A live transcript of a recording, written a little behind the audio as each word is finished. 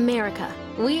America,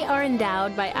 we are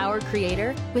endowed by our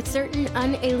Creator with certain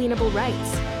unalienable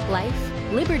rights: life,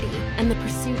 liberty, and the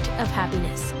pursuit of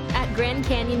happiness. At Grand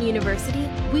Canyon University,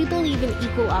 we believe in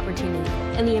equal opportunity,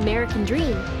 and the American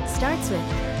dream starts with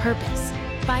purpose.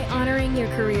 By honoring your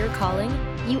career calling,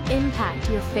 you impact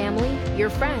your family,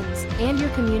 your friends, and your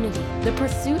community. The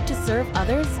pursuit to serve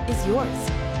others is yours.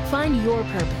 Find your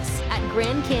purpose at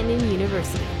Grand Canyon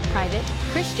University. Private,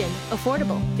 Christian,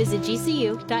 affordable. Visit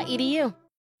gcu.edu.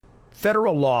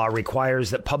 Federal law requires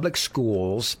that public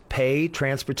schools pay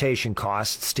transportation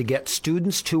costs to get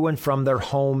students to and from their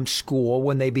home school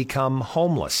when they become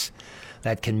homeless.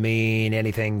 That can mean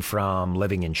anything from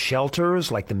living in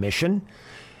shelters like the Mission,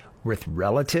 with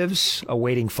relatives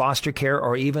awaiting foster care,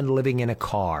 or even living in a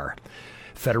car.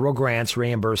 Federal grants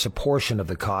reimburse a portion of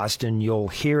the cost, and you'll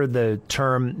hear the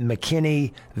term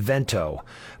McKinney-Vento.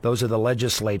 Those are the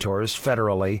legislators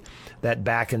federally that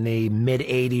back in the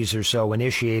mid-'80s or so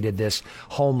initiated this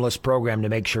homeless program to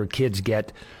make sure kids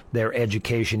get their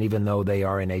education even though they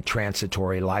are in a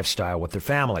transitory lifestyle with their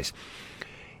families.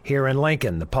 Here in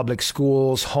Lincoln, the public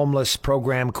schools homeless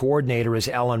program coordinator is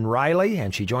Ellen Riley,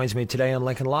 and she joins me today on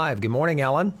Lincoln Live. Good morning,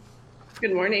 Ellen.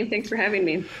 Good morning. Thanks for having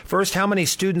me. First, how many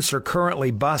students are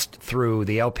currently bused through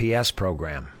the LPS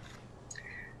program?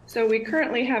 So we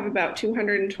currently have about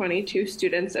 222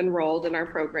 students enrolled in our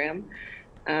program.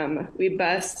 We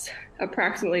bus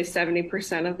approximately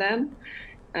 70% of them.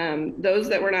 Those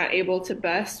that we're not able to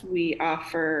bus, we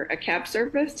offer a cab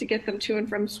service to get them to and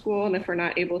from school. And if we're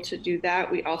not able to do that,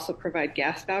 we also provide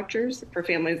gas vouchers for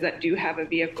families that do have a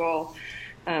vehicle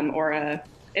or a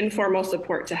informal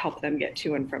support to help them get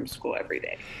to and from school every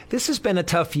day. This has been a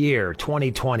tough year,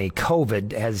 2020.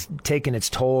 COVID has taken its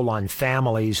toll on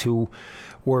families who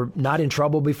were not in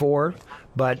trouble before,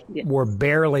 but were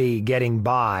barely getting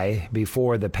by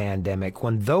before the pandemic.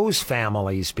 When those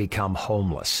families become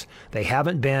homeless, they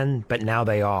haven't been, but now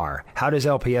they are. How does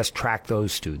LPS track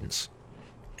those students?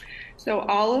 So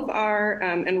all of our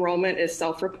enrollment is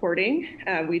self-reporting.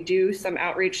 We do some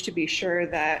outreach to be sure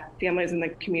that families in the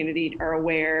community are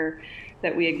aware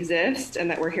that we exist and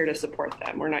that we're here to support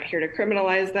them. We're not here to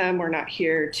criminalize them. We're not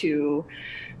here to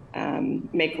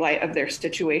make light of their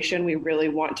situation. We really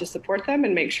want to support them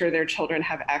and make sure their children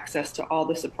have access to all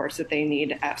the supports that they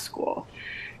need at school.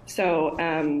 So,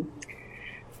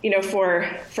 for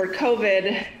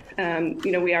COVID,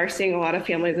 we are seeing a lot of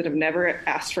families that have never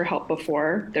asked for help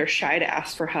before. They're shy to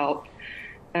ask for help,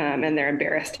 and they're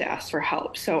embarrassed to ask for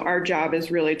help. So our job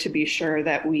is really to be sure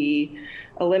that we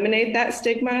eliminate that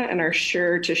stigma and are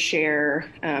sure to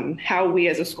share how we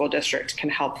as a school district can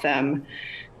help them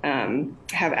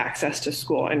have access to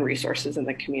school and resources in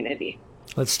the community.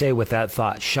 Let's stay with that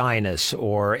thought: shyness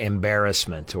or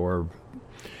embarrassment, or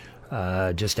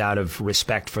just out of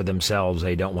respect for themselves,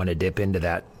 they don't want to dip into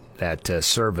that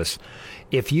service.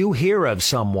 If you hear of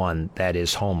someone that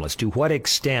is homeless, to what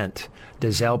extent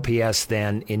does LPS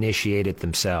then initiate it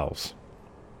themselves?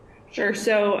 Sure.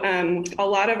 So a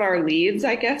lot of our leads,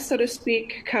 I guess, so to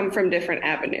speak, come from different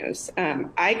avenues.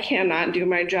 I cannot do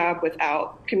my job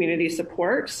without community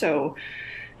support. So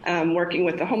working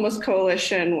with the Homeless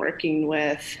Coalition, working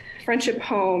with Friendship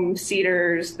Home,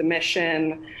 Cedars, the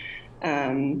Mission,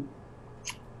 don't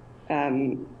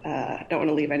want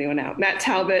to leave anyone out. Matt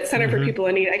Talbot, Center for People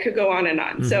in Need. I could go on and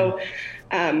on. So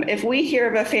if we hear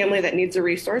of a family that needs a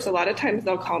resource, a lot of times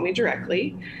they'll call me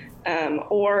directly,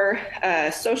 or a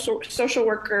social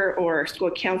worker or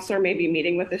school counselor may be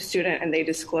meeting with a student and they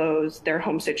disclose their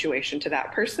home situation to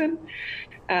that person.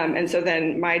 And so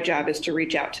then my job is to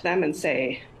reach out to them and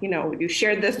say, you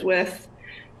shared this with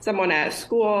someone at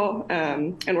school,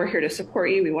 and we're here to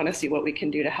support you. We want to see what we can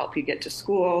do to help you get to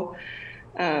school.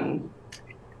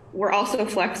 We're also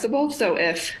flexible. So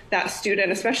if that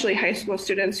student, especially high school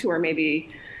students who are maybe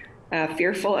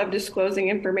fearful of disclosing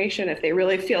information, if they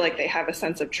really feel like they have a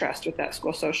sense of trust with that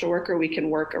school social worker, we can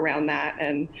work around that.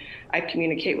 And I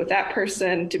communicate with that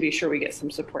person to be sure we get some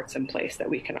supports in place that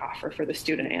we can offer for the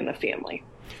student and the family.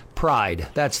 Pride,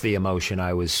 that's the emotion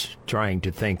I was trying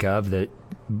to think of that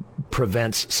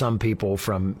prevents some people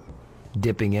from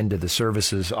dipping into the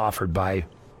services offered by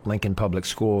Lincoln Public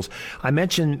Schools. I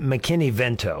mentioned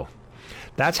McKinney-Vento.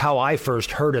 That's how I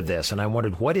first heard of this, and I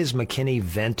wondered, what is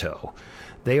McKinney-Vento?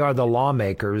 They are the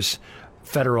lawmakers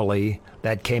federally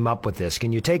that came up with this.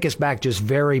 Can you take us back just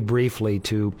very briefly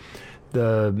to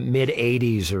the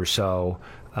mid-'80s or so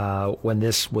when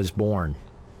this was born?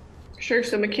 Sure.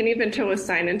 So McKinney-Vento was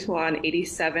signed into law in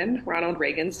 '87. Ronald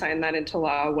Reagan signed that into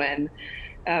law when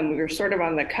we were sort of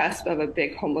on the cusp of a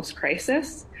big homeless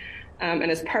crisis. And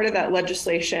as part of that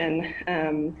legislation,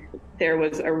 there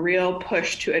was a real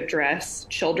push to address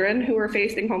children who were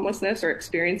facing homelessness or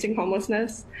experiencing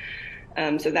homelessness.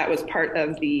 So that was part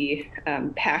of the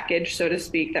package, so to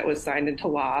speak, that was signed into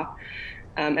law.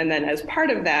 And then as part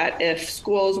of that, if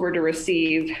schools were to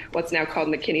receive what's now called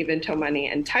McKinney-Vento money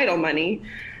and title money,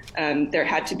 there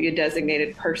had to be a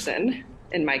designated person,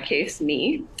 in my case,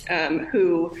 me,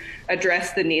 who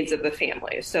addressed the needs of the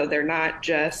family. So they're not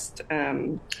just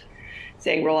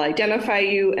saying, we'll identify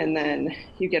you and then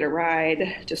you get a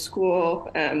ride to school.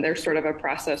 There's sort of a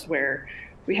process where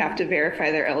we have to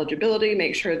verify their eligibility,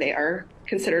 make sure they are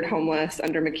considered homeless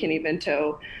under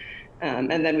McKinney-Vento, and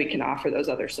then we can offer those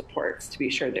other supports to be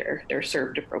sure they're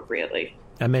served appropriately.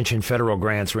 I mentioned federal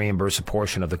grants reimburse a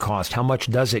portion of the cost. How much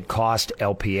does it cost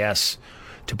LPS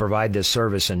to provide this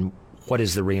service, and what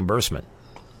is the reimbursement?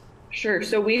 Sure.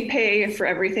 So we pay for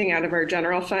everything out of our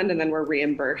general fund, and then we're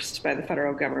reimbursed by the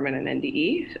federal government and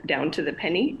NDE down to the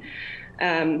penny.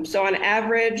 So on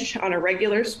average, on a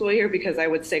regular school year, because I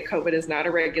would say COVID is not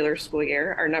a regular school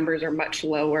year, our numbers are much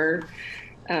lower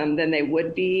than they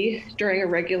would be during a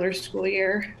regular school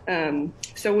year.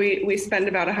 So we spend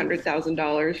about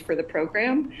 $100,000 for the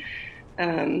program.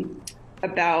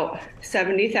 About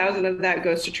 $70,000 of that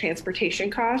goes to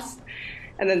transportation costs.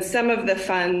 And then some of the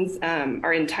funds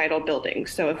are in title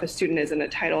buildings. So if a student is in a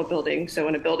title building, so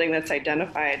in a building that's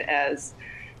identified as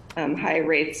high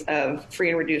rates of free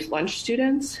and reduced lunch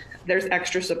students, there's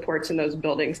extra supports in those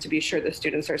buildings to be sure the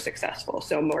students are successful.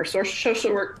 So more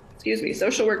social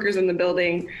workers in the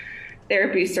building,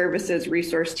 therapy services,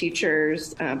 resource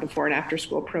teachers, before and after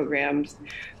school programs,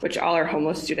 which all our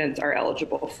homeless students are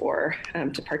eligible for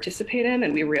to participate in.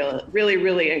 And we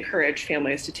really encourage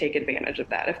families to take advantage of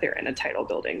that if they're in a title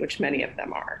building, which many of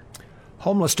them are.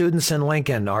 Homeless students in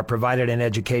Lincoln are provided an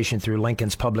education through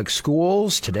Lincoln's public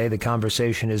schools. Today, the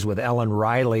conversation is with Ellen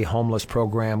Riley, Homeless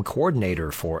Program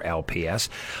Coordinator for LPS.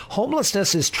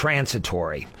 Homelessness is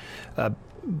transitory.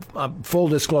 Full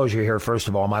disclosure here, first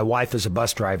of all, my wife is a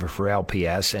bus driver for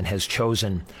LPS and has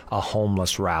chosen a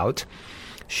homeless route.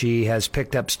 She has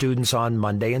picked up students on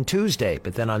Monday and Tuesday,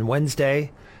 but then on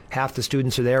Wednesday, half the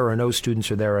students are there or no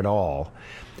students are there at all.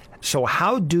 So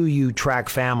how do you track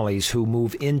families who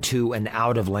move into and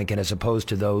out of Lincoln as opposed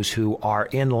to those who are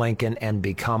in Lincoln and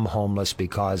become homeless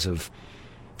because of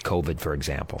COVID, for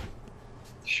example?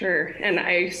 Sure. And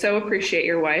I so appreciate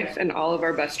your wife and all of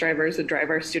our bus drivers that drive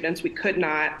our students. We could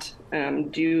not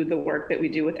do the work that we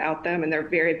do without them, and they're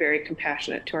very, very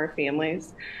compassionate to our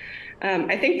families.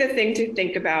 I think the thing to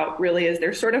think about really is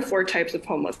there's sort of four types of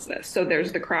homelessness. So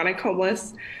there's the chronic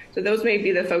homeless. So those may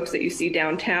be the folks that you see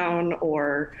downtown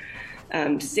or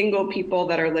single people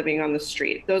that are living on the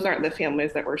street. Those aren't the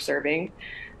families that we're serving.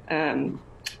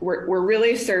 We're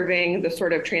really serving the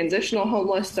sort of transitional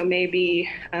homeless. So maybe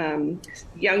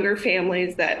younger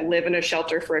families that live in a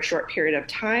shelter for a short period of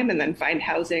time and then find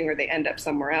housing or they end up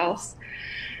somewhere else.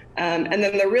 And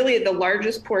then the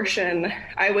largest portion,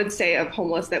 I would say, of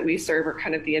homeless that we serve are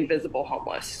kind of the invisible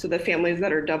homeless. So the families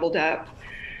that are doubled up,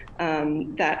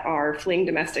 that are fleeing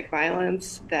domestic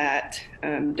violence, that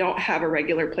don't have a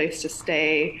regular place to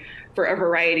stay for a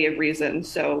variety of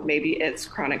reasons. So maybe it's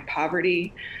chronic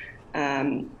poverty,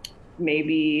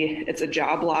 maybe it's a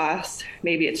job loss,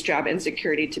 maybe it's job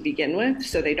insecurity to begin with.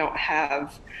 So they don't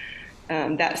have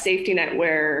that safety net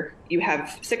where you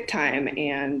have sick time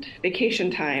and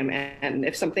vacation time. And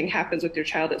if something happens with your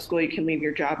child at school, you can leave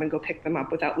your job and go pick them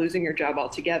up without losing your job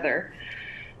altogether.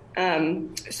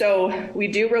 So we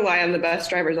do rely on the bus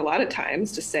drivers a lot of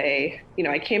times to say,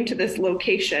 I came to this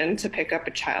location to pick up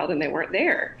a child and they weren't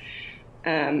there.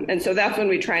 And so that's when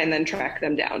we try and then track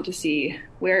them down to see,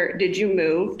 where did you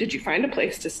move? Did you find a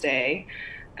place to stay?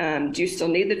 Do you still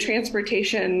need the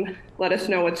transportation? Let us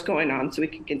know what's going on so we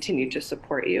can continue to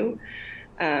support you.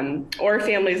 Or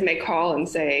families may call and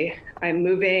say, I'm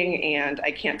moving and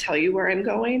I can't tell you where I'm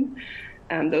going.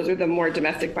 Those are the more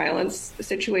domestic violence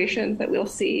situations that we'll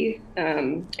see.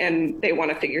 And they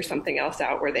want to figure something else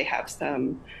out where they have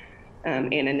some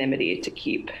anonymity to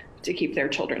keep their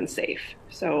children safe.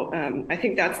 So I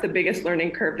think that's the biggest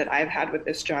learning curve that I've had with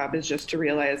this job, is just to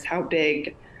realize how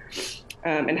big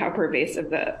and how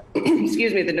pervasive the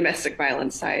domestic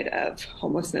violence side of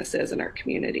homelessness is in our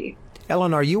community.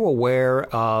 Ellen, are you aware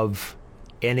of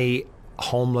any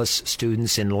homeless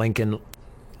students in Lincoln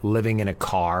living in a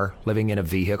car, living in a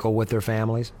vehicle with their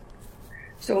families?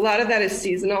 So a lot of that is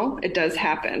seasonal. It does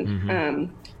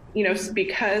happen. Mm-hmm.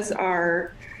 Because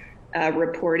our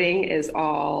reporting is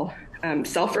all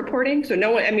self-reporting. So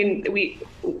no one, I mean,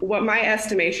 what my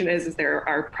estimation is there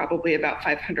are probably about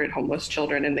 500 homeless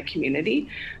children in the community.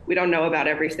 We don't know about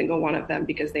every single one of them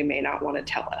because they may not want to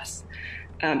tell us.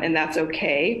 And that's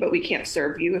okay, but we can't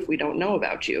serve you if we don't know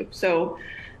about you. So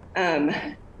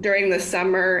during the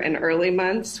summer and early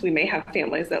months, we may have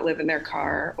families that live in their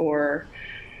car, or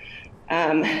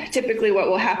typically what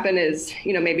will happen is,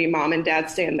 maybe mom and dad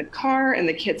stay in the car and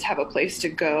the kids have a place to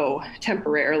go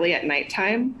temporarily at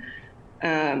nighttime.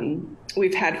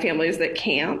 We've had families that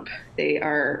camp. They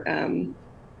are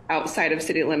outside of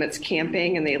city limits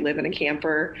camping, and they live in a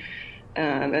camper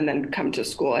and then come to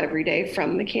school every day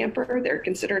from the camper. They're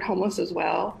considered homeless as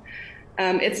well.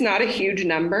 It's not a huge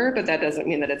number, but that doesn't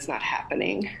mean that it's not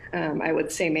happening. I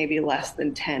would say maybe less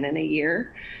than 10 in a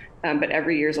year, but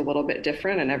every year is a little bit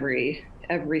different, and every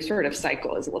sort of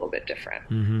cycle is a little bit different.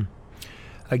 Mm-hmm.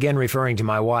 Again, referring to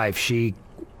my wife,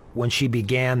 when she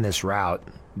began this route,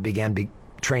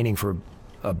 training for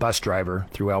a bus driver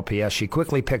through LPS, she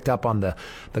quickly picked up on the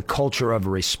culture of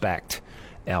respect,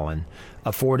 Ellen,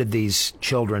 afforded these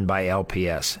children by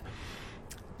LPS,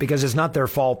 because it's not their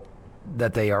fault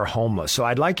that they are homeless. So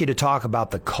I'd like you to talk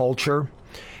about the culture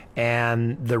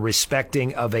and the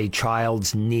respecting of a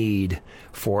child's need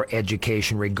for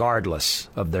education regardless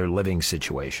of their living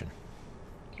situation.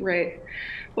 Right.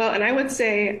 Well, and I would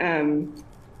say,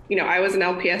 I was an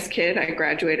LPS kid. I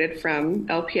graduated from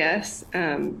LPS.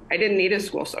 I didn't need a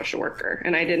school social worker,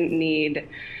 and I didn't need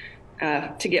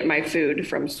to get my food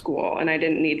from school, and I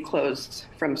didn't need clothes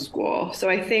from school. So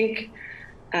I think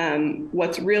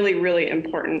what's really, really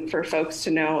important for folks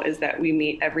to know is that we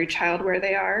meet every child where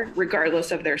they are,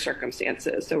 regardless of their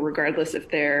circumstances. So regardless if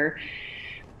they're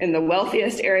in the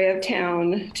wealthiest area of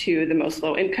town to the most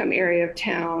low income area of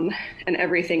town and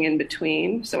everything in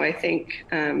between. So I think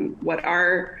what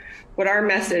our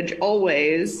message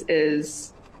always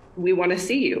is, we want to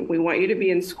see you. We want you to be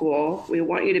in school. We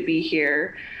want you to be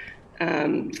here.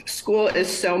 School is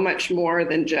so much more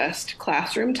than just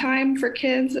classroom time for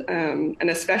kids, and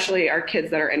especially our kids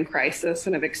that are in crisis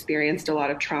and have experienced a lot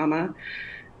of trauma.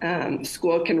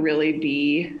 School can really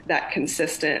be that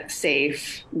consistent,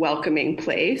 safe, welcoming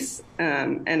place.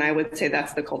 And I would say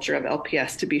that's the culture of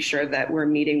LPS, to be sure that we're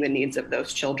meeting the needs of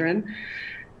those children,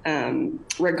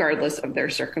 regardless of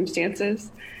their circumstances.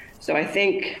 So I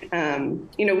think,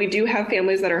 we do have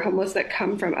families that are homeless that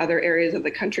come from other areas of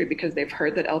the country because they've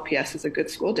heard that LPS is a good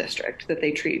school district, that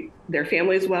they treat their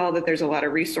families well, that there's a lot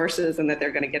of resources, and that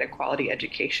they're going to get a quality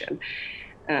education.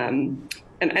 And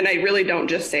I really don't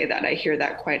just say that. I hear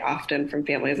that quite often from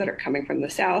families that are coming from the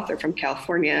South or from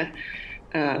California.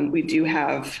 We do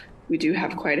have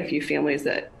quite a few families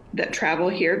that travel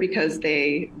here because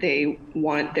they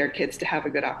want their kids to have a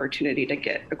good opportunity to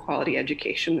get a quality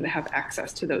education and to have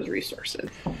access to those resources.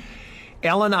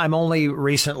 Ellen, I'm only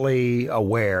recently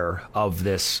aware of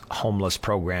this homeless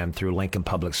program through Lincoln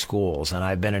Public Schools, and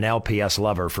I've been an LPS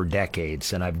lover for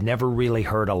decades, and I've never really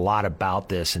heard a lot about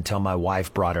this until my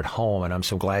wife brought it home, and I'm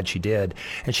so glad she did.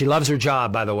 And she loves her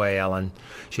job, by the way, Ellen.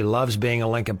 She loves being a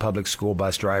Lincoln Public School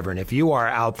bus driver, and if you are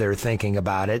out there thinking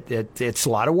about it, it's a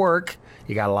lot of work.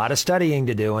 You got a lot of studying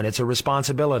to do, and it's a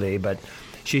responsibility, but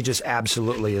she just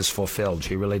absolutely is fulfilled.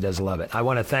 She really does love it. I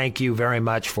want to thank you very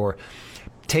much for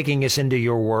taking us into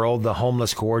your world, the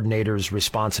homeless coordinator's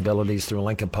responsibilities through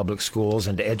Lincoln Public Schools,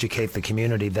 and to educate the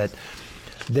community that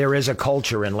there is a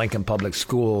culture in Lincoln Public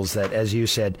Schools that, as you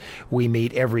said, we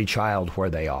meet every child where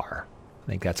they are. I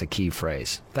think that's a key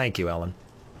phrase. Thank you, Ellen.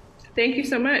 Thank you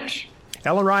so much.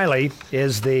 Ellen Riley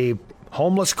is the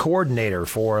homeless coordinator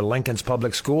for Lincoln's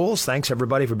Public Schools. Thanks,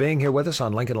 everybody, for being here with us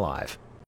on Lincoln Live.